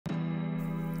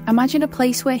Imagine a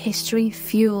place where history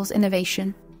fuels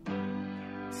innovation.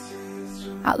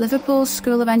 At Liverpool's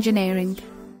School of Engineering,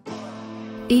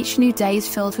 each new day is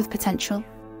filled with potential.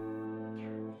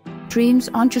 Dreams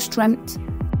aren't just dreamt,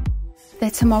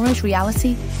 they're tomorrow's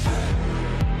reality.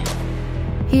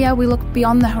 Here we look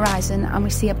beyond the horizon and we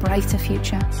see a brighter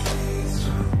future.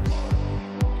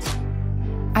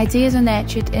 Ideas are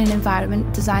nurtured in an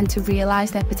environment designed to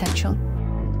realise their potential.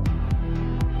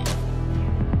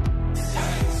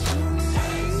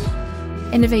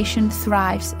 Innovation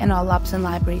thrives in our labs and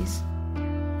libraries.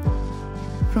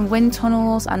 From wind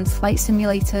tunnels and flight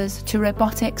simulators to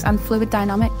robotics and fluid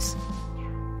dynamics,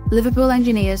 Liverpool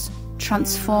engineers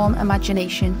transform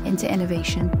imagination into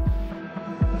innovation.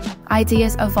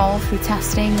 Ideas evolve through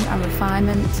testing and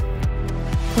refinement,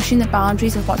 pushing the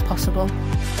boundaries of what's possible.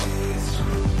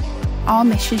 Our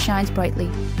mission shines brightly,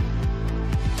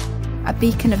 a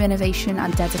beacon of innovation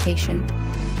and dedication.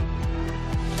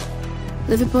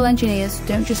 Liverpool engineers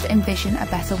don't just envision a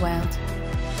better world,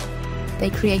 they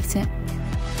create it.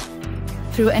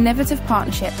 Through innovative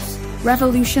partnerships,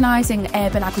 revolutionising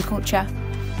urban agriculture,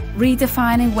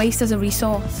 redefining waste as a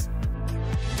resource,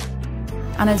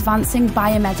 and advancing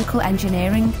biomedical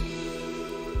engineering,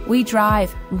 we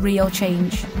drive real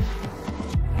change.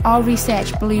 Our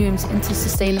research blooms into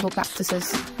sustainable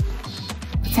practices,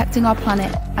 protecting our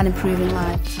planet and improving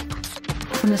lives.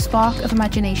 From the spark of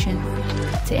imagination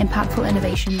to impactful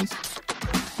innovations,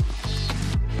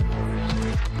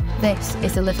 this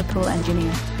is the Liverpool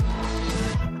Engineer.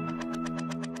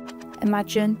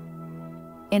 Imagine,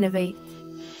 innovate,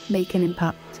 make an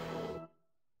impact.